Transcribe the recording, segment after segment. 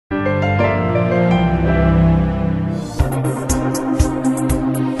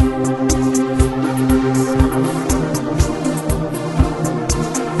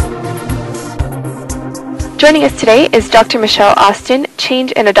Joining us today is Dr. Michelle Austin,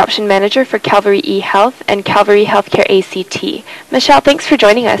 Change and Adoption Manager for Calvary eHealth and Calvary Healthcare ACT. Michelle, thanks for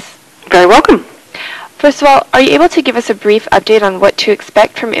joining us. Very welcome. First of all, are you able to give us a brief update on what to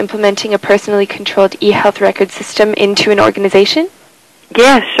expect from implementing a personally controlled eHealth record system into an organization?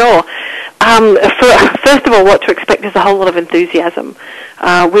 Yeah, sure. First of all, what to expect is a whole lot of enthusiasm.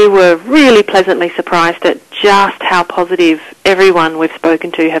 We were really pleasantly surprised at just how positive everyone we've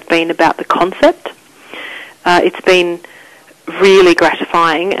spoken to have been about the concept. It's been really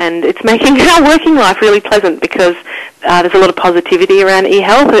gratifying, and it's making our working life really pleasant because there's a lot of positivity around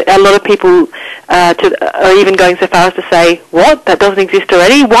eHealth. A lot of people are even going so far as to say, what, that doesn't exist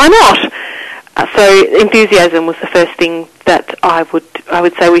already? Why not? So enthusiasm was the first thing that I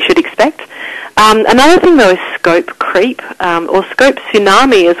would say we should expect. Another thing, though, is scope creep, or scope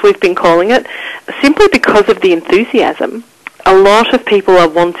tsunami, as we've been calling it, simply because of the enthusiasm. A lot of people are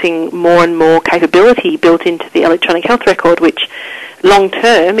wanting more and more capability built into the electronic health record, which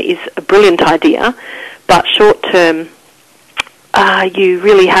long-term is a brilliant idea, but short-term you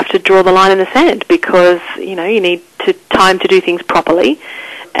really have to draw the line in the sand because, you need time to do things properly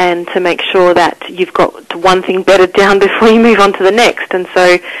and to make sure that you've got one thing bedded down before you move on to the next. And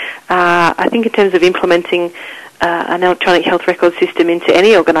so I think in terms of implementing an electronic health record system into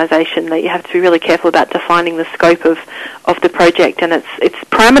any organisation, that you have to be really careful about defining the scope of the project and its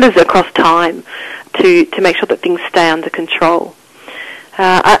parameters across time to make sure that things stay under control.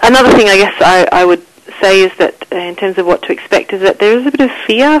 Another thing I guess I would say is that in terms of what to expect is that there is a bit of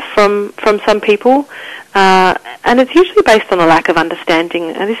fear from some people, and it's usually based on a lack of understanding.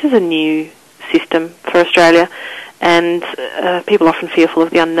 And this is a new system for Australia, and people are often fearful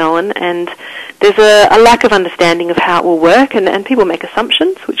of the unknown, and there's a lack of understanding of how it will work, and people make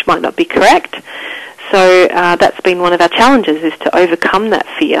assumptions which might not be correct. So that's been one of our challenges, is to overcome that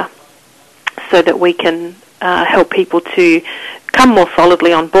fear so that we can help people to come more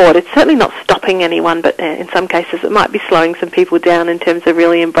solidly on board. It's certainly not stopping anyone, but in some cases it might be slowing some people down in terms of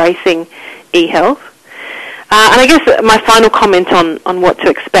really embracing eHealth. And I guess my final comment on what to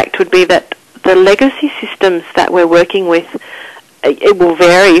expect would be that the legacy systems that we're working with, it will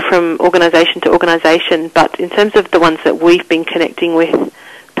vary from organisation to organisation, but in terms of the ones that we've been connecting with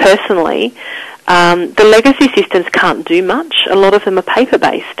personally, the legacy systems can't do much. A lot of them are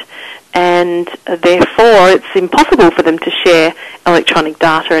paper-based, and therefore it's impossible for them to share electronic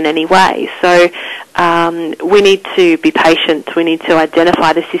data in any way. So we need to be patient, we need to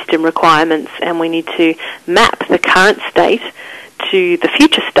identify the system requirements, and we need to map the current state to the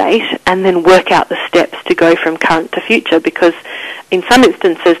future state and then work out the steps to go from current to future, because in some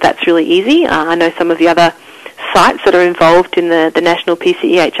instances that's really easy. I know some of the other sites that are involved in the national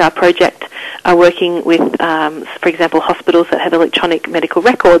PCEHR project are working with, for example, hospitals that have electronic medical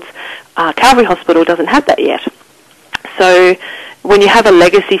records. Calvary Hospital doesn't have that yet. So when you have a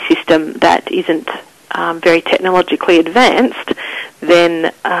legacy system that isn't very technologically advanced,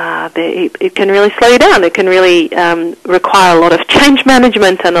 then it can really slow you down. It can really require a lot of change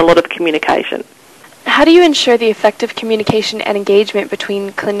management and a lot of communication. How do you ensure the effective communication and engagement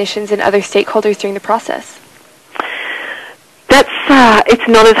between clinicians and other stakeholders during the process? It's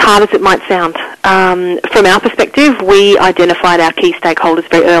not as hard as it might sound. From our perspective, we identified our key stakeholders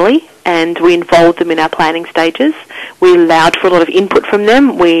very early and we involved them in our planning stages. We allowed for a lot of input from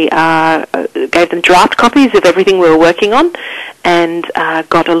them. We gave them draft copies of everything we were working on and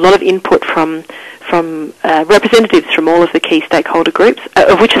got a lot of input from representatives from all of the key stakeholder groups,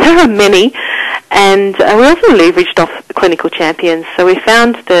 of which there are many, and we also leveraged off clinical champions. So we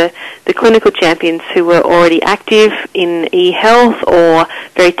found the clinical champions who were already active in eHealth or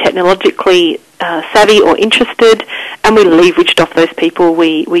very technologically savvy or interested, and we leveraged off those people.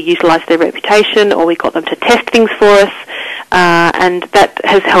 We utilised their reputation, or we got them to test things for us, and that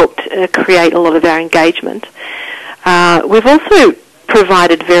has helped create a lot of our engagement. We've also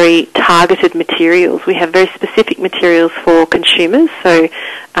provided very targeted materials. We have very specific materials for consumers, so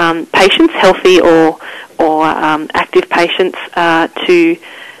patients, healthy or active patients, to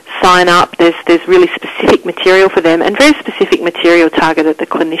sign up. There's really specific material for them, and very specific material targeted at the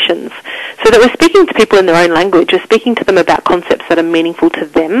clinicians, so that we're speaking to people in their own language. We're speaking to them about concepts that are meaningful to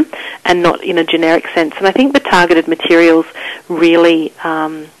them and not in a generic sense. And I think the targeted materials really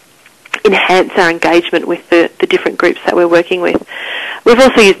enhance our engagement with the different groups that we're working with. We've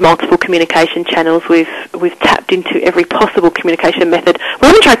also used multiple communication channels. We've tapped into every possible communication method. We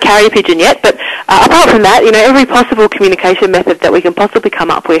haven't tried carrier pigeon yet, but apart from that, every possible communication method that we can possibly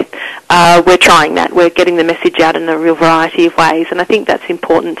come up with, we're trying that. We're getting the message out in a real variety of ways, and I think that's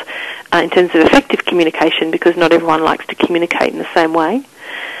important in terms of effective communication, because not everyone likes to communicate in the same way.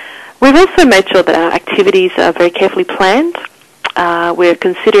 We've also made sure that our activities are very carefully planned. We're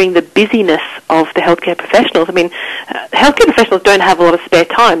considering the busyness of the healthcare professionals. I mean, healthcare professionals don't have a lot of spare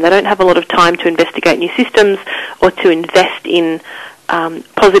time. They don't have a lot of time to investigate new systems or to invest in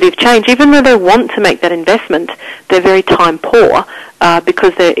positive change. Even though they want to make that investment, they're very time poor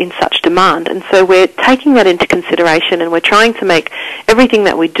because they're in such demand. And so we're taking that into consideration, and we're trying to make everything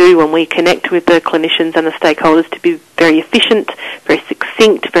that we do when we connect with the clinicians and the stakeholders to be very efficient, very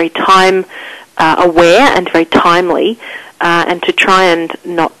succinct, very time aware and very timely, and to try and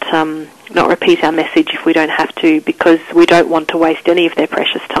not repeat our message if we don't have to, because we don't want to waste any of their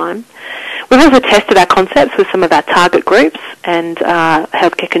precious time. We've also tested our concepts with some of our target groups and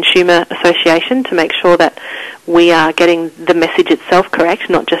Healthcare Consumer Association to make sure that we are getting the message itself correct,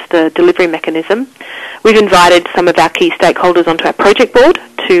 not just the delivery mechanism. We've invited some of our key stakeholders onto our project board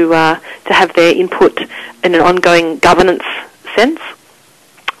to have their input in an ongoing governance sense.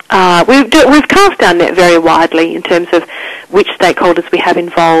 We've cast our net very widely in terms of which stakeholders we have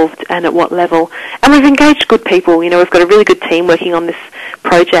involved and at what level, and we've engaged good people. You know, we've got a really good team working on this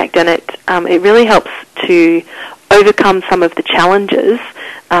project, and it really helps to overcome some of the challenges.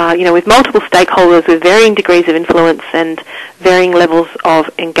 You know, with multiple stakeholders with varying degrees of influence and varying levels of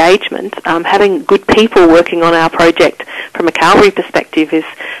engagement, having good people working on our project from a Calvary perspective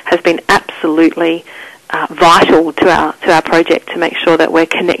has been absolutely vital to our project to make sure that we're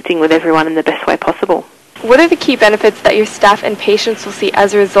connecting with everyone in the best way possible. What are the key benefits that your staff and patients will see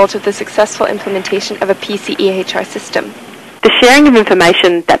as a result of the successful implementation of a PCEHR system? The sharing of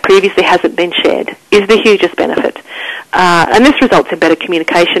information that previously hasn't been shared is the hugest benefit. And this results in better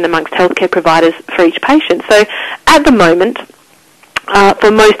communication amongst healthcare providers for each patient. So at the moment, for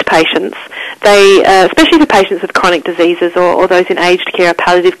most patients, especially for patients with chronic diseases or those in aged care or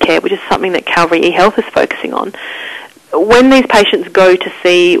palliative care, which is something that Calvary eHealth is focusing on, when these patients go to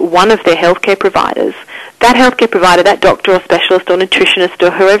see one of their healthcare providers, that healthcare provider, that doctor or specialist or nutritionist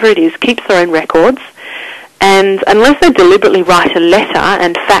or whoever it is, keeps their own records. And unless they deliberately write a letter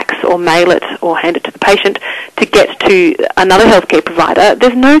and fax or mail it or hand it to the patient to get to another healthcare provider,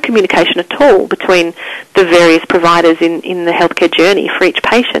 there's no communication at all between the various providers in the healthcare journey for each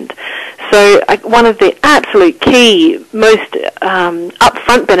patient. So one of the absolute key, most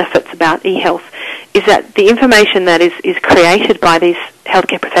upfront benefits about eHealth is that the information that is created by these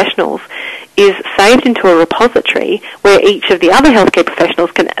healthcare professionals is saved into a repository where each of the other healthcare professionals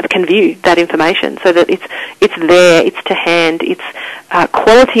can view that information, so that it's there, it's to hand, it's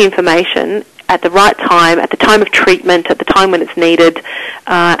quality information at the right time, at the time of treatment, at the time when it's needed,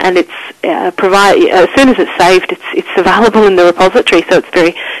 and it's as soon as it's saved, it's available in the repository, so it's a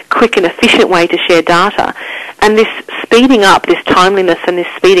very quick and efficient way to share data. And this speeding up, this timeliness and this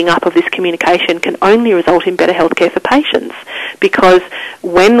speeding up of this communication can only result in better healthcare for patients, because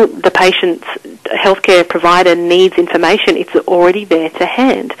when the patient's healthcare provider needs information, it's already there to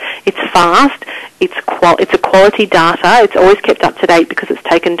hand. It's fast, it's a quality data, it's always kept up to date because it's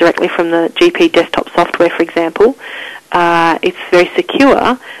taken directly from the GP desktop software, for example. It's very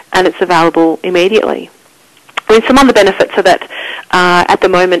secure and it's available immediately. I mean, some other benefits are that at the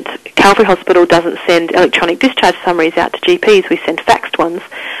moment, Calvary Hospital doesn't send electronic discharge summaries out to GPs. We send faxed ones.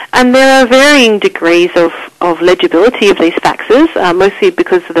 And there are varying degrees of legibility of these faxes, mostly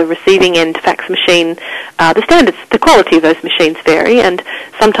because of the receiving end fax machine. The standards, the quality of those machines vary, and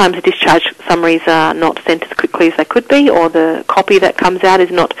sometimes the discharge summaries are not sent as quickly as they could be, or the copy that comes out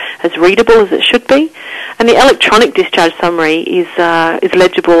is not as readable as it should be. And the electronic discharge summary is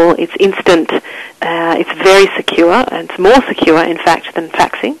legible, it's instant, it's very secure, and it's more secure, in fact, than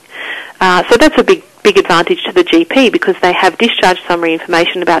faxing. So that's a big advantage to the GP, because they have discharge summary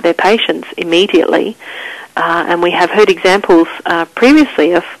information about their patients immediately. And we have heard examples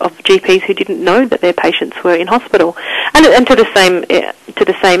previously of GPs who didn't know that their patients were in hospital. And to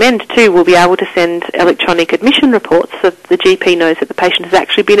the same end too, we'll be able to send electronic admission reports so that the GP knows that the patient has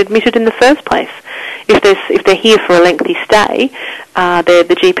actually been admitted in the first place. If they're here for a lengthy stay,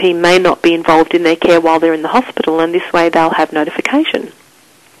 the GP may not be involved in their care while they're in the hospital, and this way they'll have notification.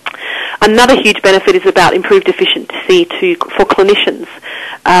 Another huge benefit is about improved efficiency for clinicians.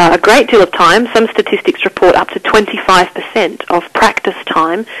 A great deal of time, some statistics report up to 25% of practice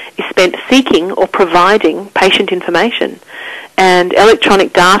time is spent seeking or providing patient information. And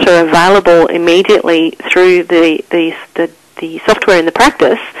electronic data available immediately through the software in the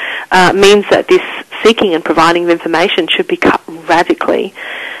practice means that this seeking and providing of information should be cut radically.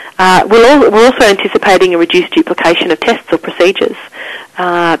 We're also anticipating a reduced duplication of tests or procedures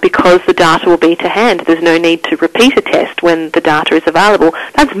because the data will be to hand. There's no need to repeat a test when the data is available.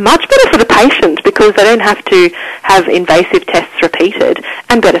 That's much better for the patient because they don't have to have invasive tests repeated,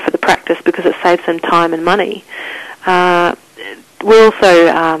 and better for the practice because it saves them time and money. We're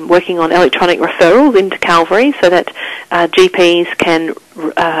also working on electronic referrals into Calvary so that GPs can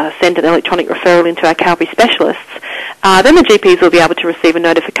send an electronic referral into our Calvary specialists. Then the GPs will be able to receive a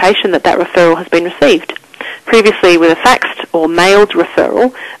notification that that referral has been received. Previously, with a faxed or mailed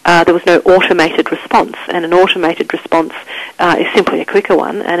referral, there was no automated response, and an automated response is simply a quicker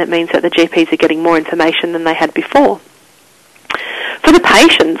one, and it means that the GPs are getting more information than they had before. For the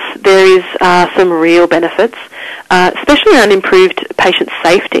patients, there is some real benefits, especially on improved patient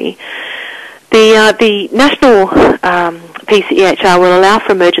safety. The national PCEHR will allow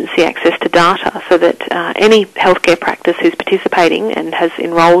for emergency access to data so that any healthcare practice who's participating and has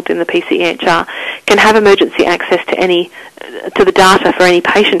enrolled in the PCEHR can have emergency access to the data for any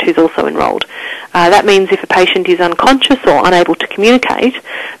patient who's also enrolled. That means if a patient is unconscious or unable to communicate,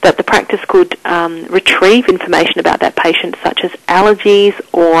 that the practice could retrieve information about that patient, such as allergies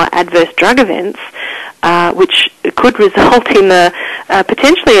or adverse drug events, which could result in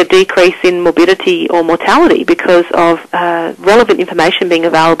potentially a decrease in morbidity or mortality because of relevant information being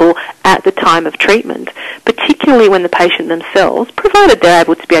available at the time of treatment, particularly when the patient themselves, provided they're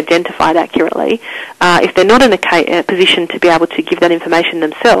able to be identified accurately, if they're not in a position to be able to give that information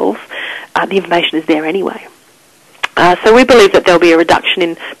themselves, the information is there anyway. So we believe that there'll be a reduction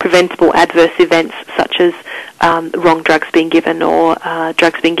in preventable adverse events such as wrong drugs being given or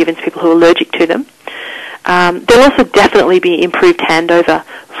drugs being given to people who are allergic to them. There'll also definitely be improved handover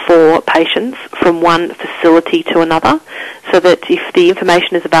for patients from one facility to another, so that if the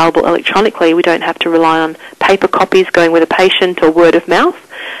information is available electronically, we don't have to rely on paper copies going with a patient or word of mouth.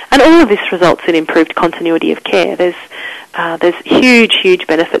 And all of this results in improved continuity of care. There's huge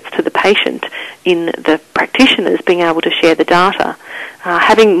benefits to the patient in the practitioners being able to share the data.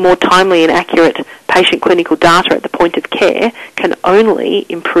 Having more timely and accurate patient clinical data at the point of care can only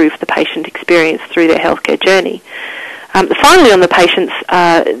improve the patient experience through their healthcare journey. Finally, on the patients,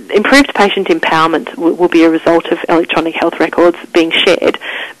 improved patient empowerment will be a result of electronic health records being shared,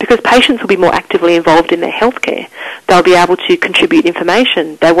 because patients will be more actively involved in their healthcare. They'll be able to contribute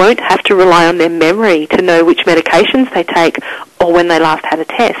information. They won't have to rely on their memory to know which medications they take or when they last had a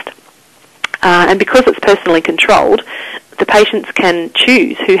test. And because it's personally controlled, the patients can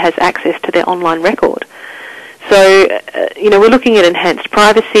choose who has access to their online record. So, we're looking at enhanced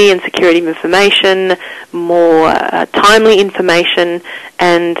privacy and security of information, more timely information,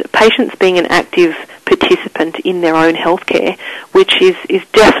 and patients being an active participant in their own healthcare, which is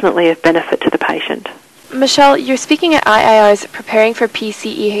definitely of benefit to the patient. Michelle, you're speaking at IIR's Preparing for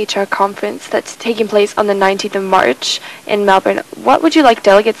PCEHR Conference that's taking place on the 19th of March in Melbourne. What would you like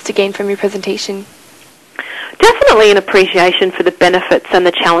delegates to gain from your presentation? Definitely an appreciation for the benefits and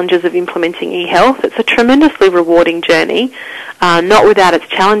the challenges of implementing e-health. It's a tremendously rewarding journey, not without its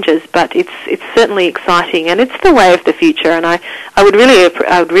challenges, but it's certainly exciting, and it's the way of the future. And I would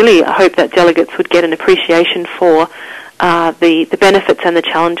really hope that delegates would get an appreciation for the benefits and the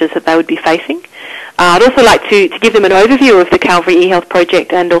challenges that they would be facing. I'd also like to give them an overview of the Calvary eHealth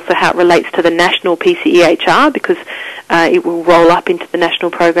project and also how it relates to the national PCEHR, because it will roll up into the national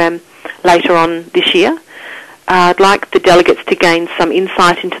program later on this year. I'd like the delegates to gain some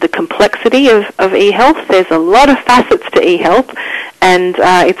insight into the complexity of eHealth. There's a lot of facets to eHealth, and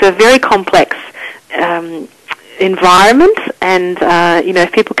it's a very complex environment, and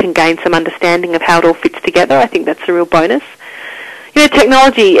if people can gain some understanding of how it all fits together, I think that's a real bonus.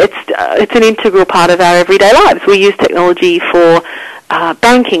 Technology, it's an integral part of our everyday lives. We use technology for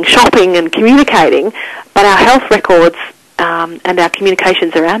banking, shopping, and communicating, but our health records and our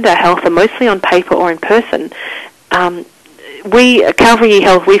communications around our health are mostly on paper or in person. We at Calvary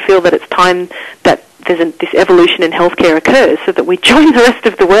eHealth, we feel that it's time that this evolution in healthcare occurs, so that we join the rest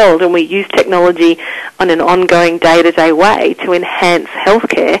of the world and we use technology on an ongoing day-to-day way to enhance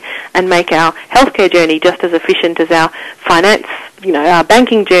healthcare and make our healthcare journey just as efficient as our finance, our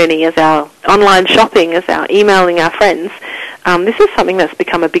banking journey, as our online shopping, as our emailing our friends. This is something that's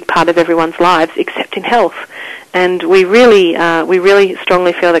become a big part of everyone's lives, except in health. And we really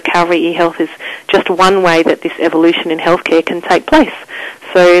strongly feel that Calvary eHealth is just one way that this evolution in healthcare can take place.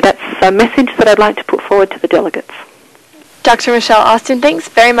 So that's a message that I'd like to put forward to the delegates. Dr. Michelle Austin, thanks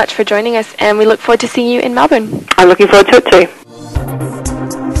very much for joining us, and we look forward to seeing you in Melbourne. I'm looking forward to it too.